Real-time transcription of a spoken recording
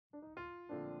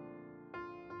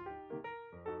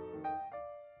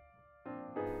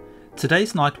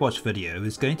Today's Nightwatch video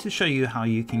is going to show you how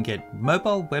you can get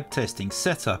mobile web testing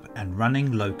set up and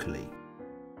running locally.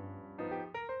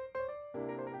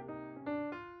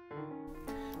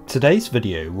 Today's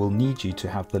video will need you to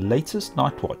have the latest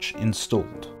Nightwatch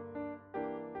installed.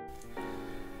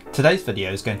 Today's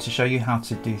video is going to show you how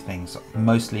to do things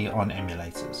mostly on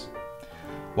emulators.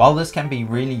 While this can be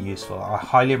really useful, I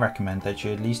highly recommend that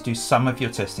you at least do some of your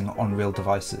testing on real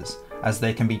devices, as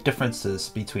there can be differences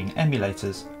between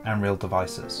emulators and real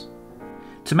devices.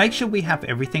 To make sure we have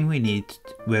everything we need,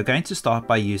 we're going to start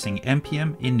by using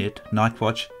npm init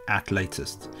nightwatch at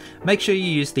latest. Make sure you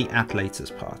use the at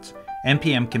latest part.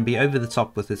 npm can be over the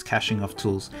top with its caching of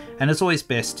tools, and it's always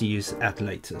best to use at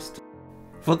latest.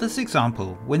 For this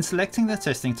example, when selecting the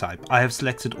testing type, I have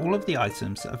selected all of the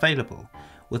items available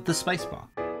with the spacebar.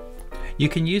 You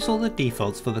can use all the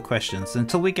defaults for the questions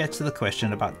until we get to the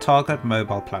question about target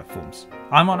mobile platforms.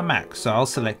 I'm on a Mac, so I'll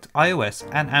select iOS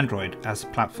and Android as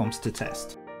platforms to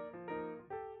test.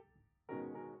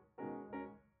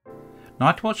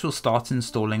 Nightwatch will start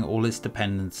installing all its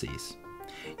dependencies.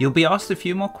 You'll be asked a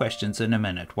few more questions in a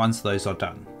minute once those are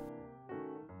done.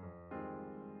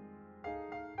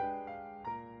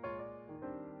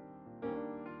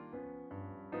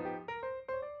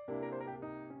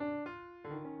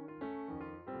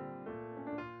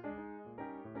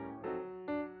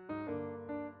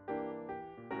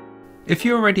 If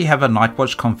you already have a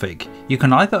Nightwatch config, you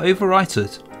can either overwrite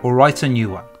it or write a new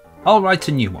one. I'll write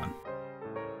a new one.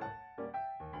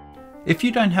 If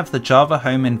you don't have the Java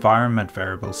home environment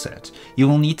variable set, you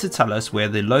will need to tell us where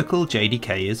the local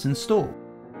JDK is installed.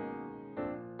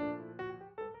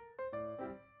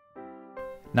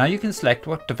 Now you can select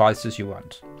what devices you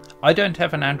want. I don't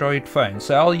have an Android phone,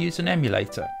 so I'll use an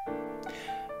emulator.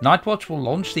 Nightwatch will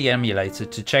launch the emulator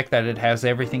to check that it has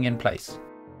everything in place.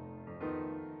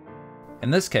 In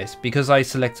this case, because I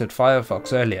selected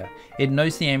Firefox earlier, it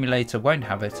knows the emulator won't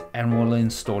have it and will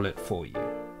install it for you.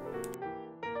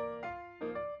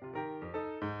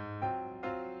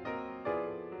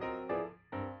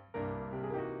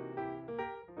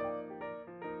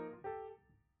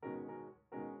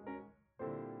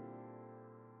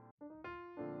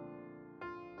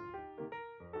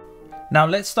 Now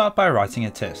let's start by writing a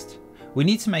test. We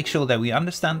need to make sure that we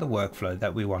understand the workflow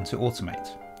that we want to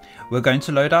automate. We're going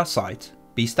to load our site,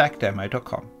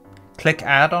 bstackdemo.com, click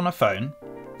add on a phone,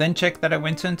 then check that it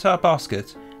went into our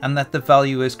basket and that the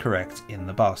value is correct in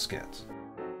the basket.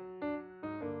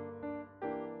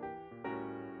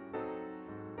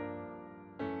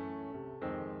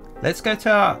 Let's go to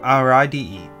our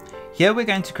IDE. Here we're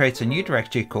going to create a new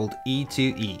directory called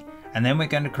e2e, and then we're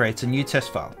going to create a new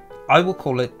test file. I will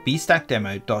call it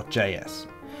bstackdemo.js.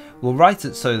 We'll write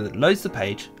it so that it loads the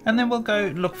page, and then we'll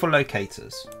go look for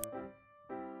locators.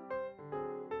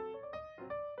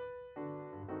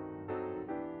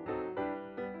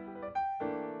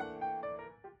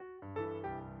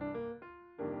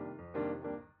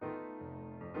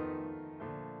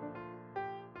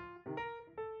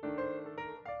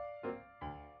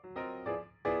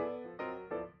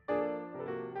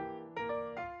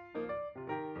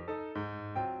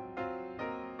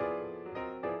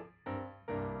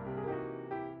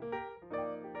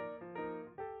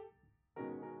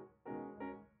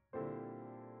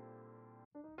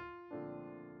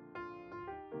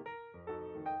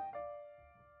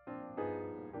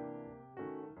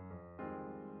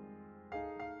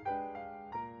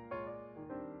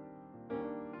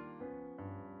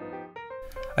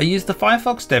 I used the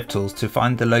Firefox DevTools to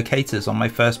find the locators on my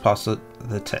first pass of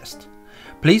the test.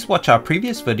 Please watch our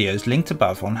previous videos linked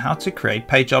above on how to create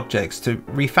page objects to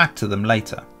refactor them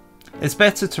later. It's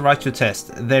better to write your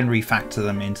test, then refactor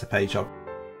them into page objects.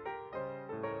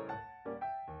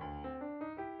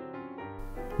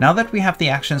 Now that we have the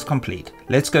actions complete,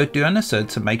 let's go do an assert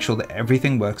to make sure that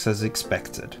everything works as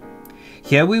expected.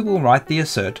 Here we will write the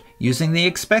assert using the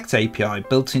expect API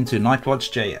built into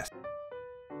Nightwatch.js.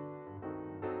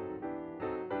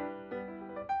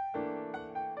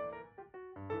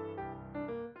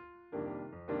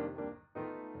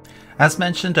 As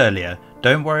mentioned earlier,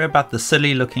 don't worry about the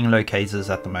silly looking locators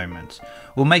at the moment.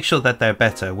 We'll make sure that they're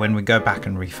better when we go back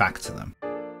and refactor them.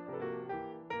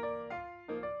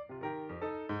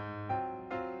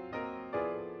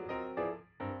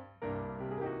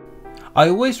 I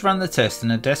always run the test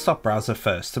in a desktop browser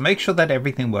first to make sure that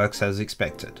everything works as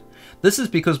expected. This is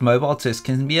because mobile tests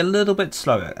can be a little bit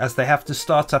slower as they have to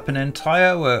start up an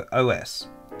entire OS.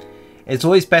 It's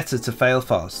always better to fail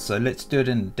fast, so let's do it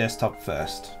in the desktop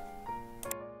first.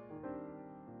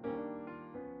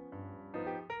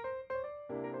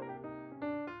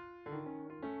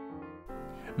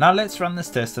 Now let's run this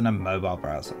test in a mobile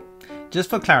browser. Just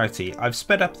for clarity, I've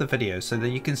sped up the video so that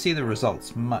you can see the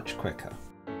results much quicker.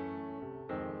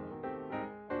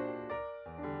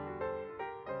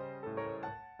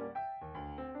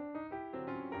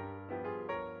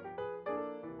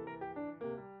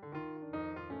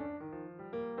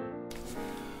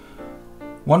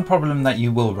 One problem that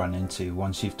you will run into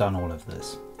once you've done all of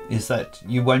this is that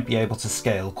you won't be able to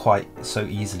scale quite so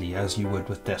easily as you would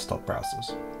with desktop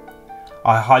browsers.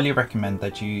 I highly recommend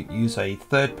that you use a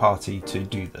third party to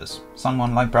do this,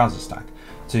 someone like BrowserStack,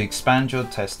 to expand your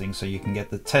testing so you can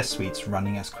get the test suites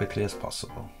running as quickly as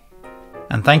possible.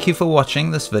 And thank you for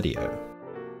watching this video.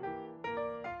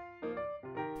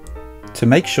 To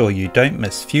make sure you don't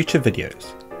miss future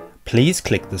videos, please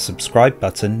click the subscribe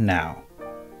button now.